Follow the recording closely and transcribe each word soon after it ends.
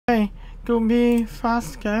to be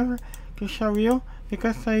faster to show you,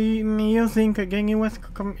 because I'm using the newest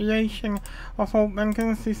compilation of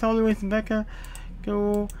OpenToonz. It's always better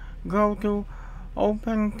to go to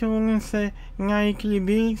OpenToonz nightly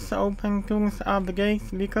builds, OpenToonz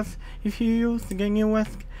updates, because if you use the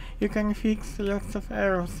newest, you can fix lots of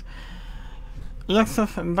errors. Lots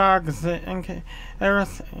of bugs and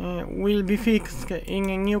errors will be fixed in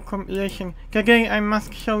a new compilation. Today I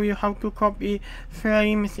must show you how to copy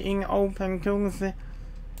frames in OpenToonz.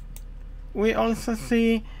 We also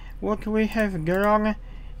see what we have drawn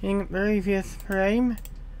in previous frame.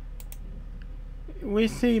 We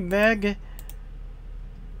see bag,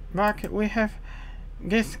 but we have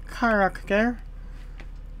this character.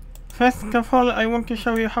 First of all, I want to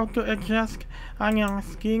show you how to adjust onion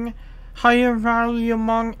skin. Higher value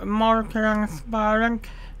more transparent,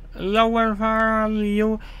 lower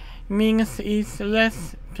value means it's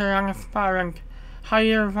less transparent.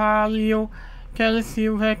 Higher value tells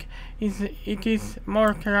you that it is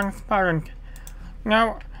more transparent.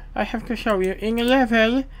 Now I have to show you. In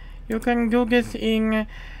level, you can do this in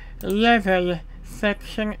level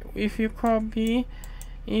section if you copy,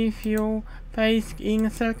 if you paste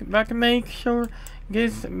insert, but make sure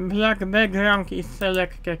this black background is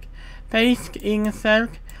selected. Paste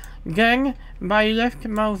insert, then by left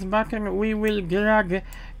mouse button we will drag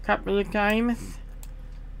couple times,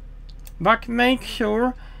 but make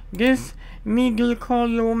sure this middle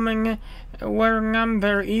column where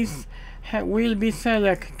number is will be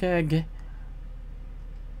selected.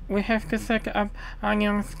 We have to set up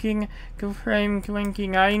onion skin to frame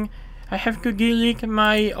 29. I have to delete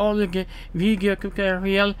my old video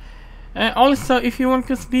tutorial. Also, if you want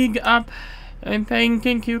to speed up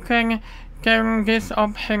painting, you can turn this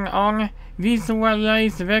option on,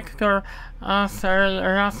 visualize vector as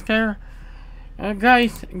raster.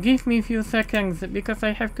 Guys, give me a few seconds because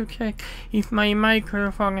I have to check if my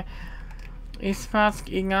microphone is fast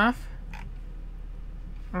enough.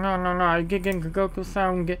 No, I didn't go to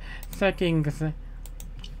sound settings.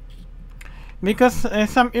 Because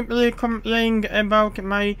some people complained about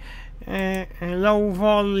my low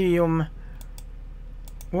volume.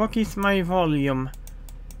 What is my volume?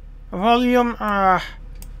 Volume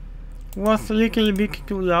was a little bit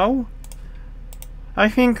too low. I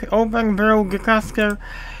think Open Broadcaster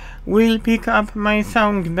will pick up my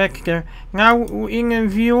sound better. Now in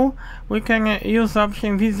view we can use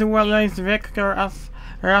option visualize vector as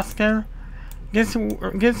raster. This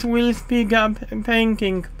will speed up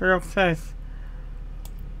painting process.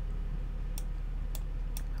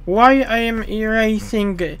 Why I am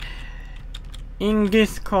erasing in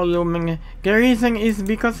this column? The reason is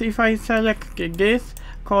because if I select this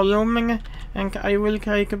column and I will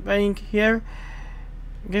try to paint here,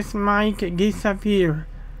 this might disappear.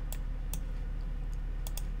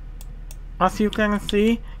 As you can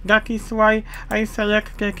see, that is why I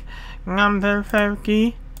selected number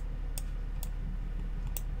 30.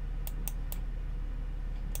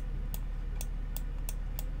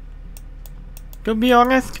 To be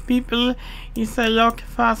honest, people, it's a lot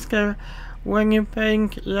faster when you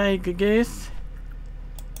paint like this.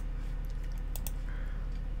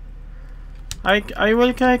 I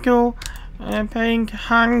will try to paint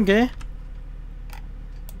hand.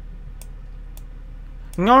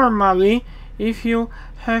 Normally, if you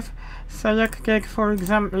have selected, for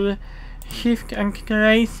example, shift and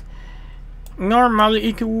trace, normally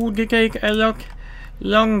it would take a lot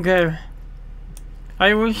longer.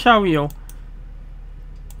 I will show you.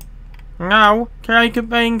 Now try to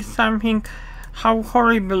paint something, how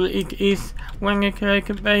horrible it is when you try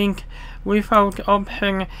to paint without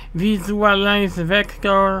option visualize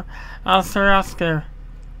vector as raster.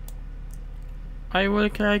 I will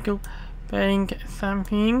try to paint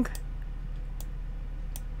something.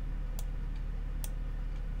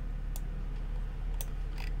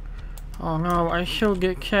 Oh no, I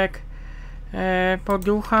should check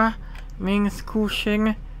poducha means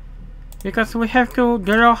cushion, because we have to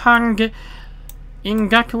draw hand in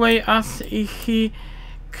that way as if he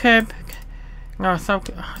kept, no,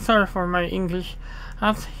 sorry for my English,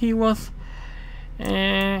 as he was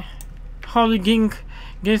holding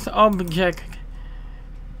this object.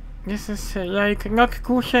 This is like not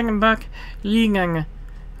cushion but linen.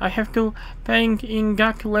 I have to paint in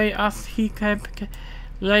that way as he kept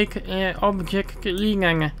like object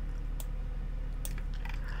linen.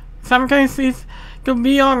 Sometimes it's, to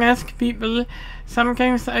be honest people,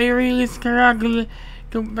 sometimes I really struggle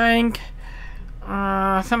to paint.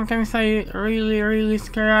 Sometimes I really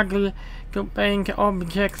struggle to paint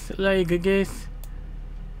objects like this.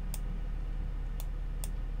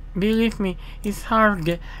 Believe me, it's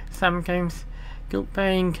hard sometimes to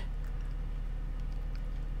paint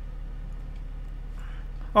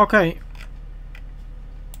Okay.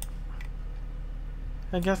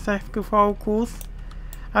 I just have to focus.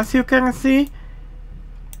 As you can see,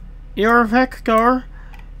 your vector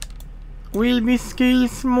will be still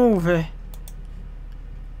smooth.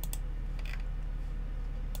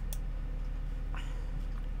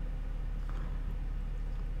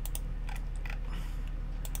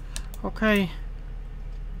 Okay.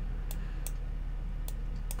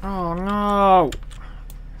 Oh no!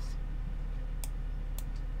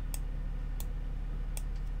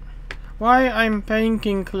 Why I'm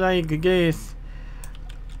painting like this?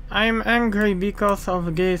 I'm angry because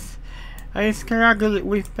of this. I struggle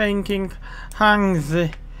with painting hands.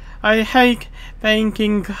 I hate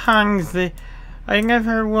painting hands. I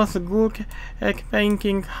never was good at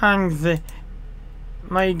painting hands,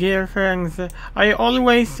 my dear friends. I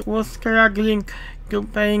always was struggling to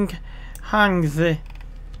paint hands.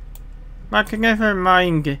 But never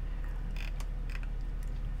mind.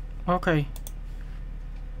 Okay.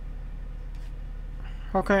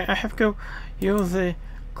 Okay, I have to use a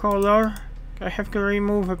color. I have to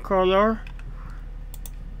remove a color.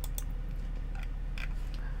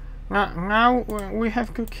 Now we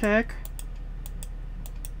have to check.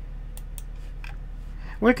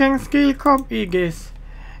 We can still copy this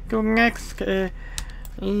to next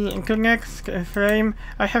frame.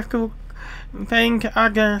 I have to paint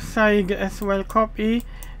other side as well, copy,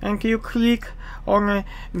 and you click on a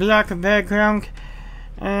black background,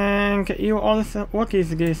 and you also, what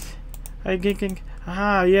is this? I thinking,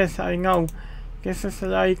 ah yes, I know, this is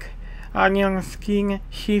like onion skin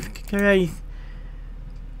shift trace,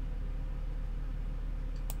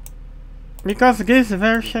 because this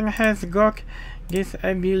version has got this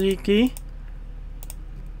ability.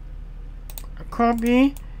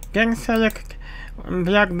 Copy, then select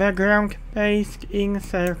black background, paste,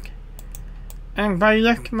 insert, and by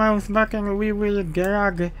left mouse button we will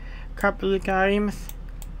drag couple times,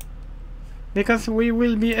 because we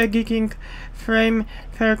will be editing frame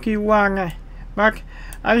 31, but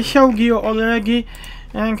I showed you already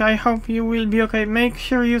and I hope you will be okay. Make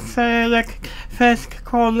sure you select first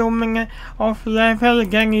column of level,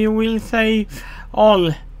 then you will say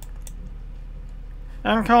all.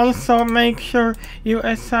 And also make sure you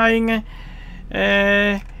assign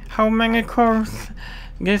how many cores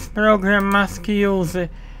this program must use.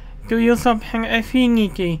 To use Open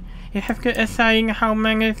Affinity, you have to assign how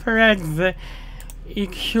many threads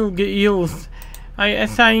it should use. I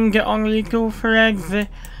assigned only 2 threads.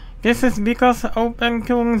 This is because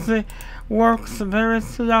OpenToonz works very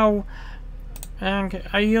slow and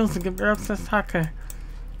I use the process hacker.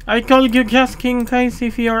 I told you just in case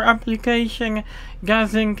if your application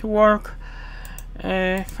doesn't work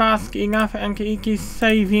fast enough and it is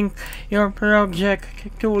saving your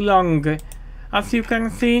project too long. As you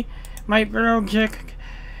can see, my project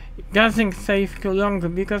doesn't save too long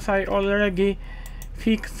because I already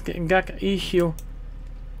fixed that issue.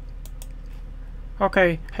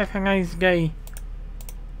 Okay, have a nice day.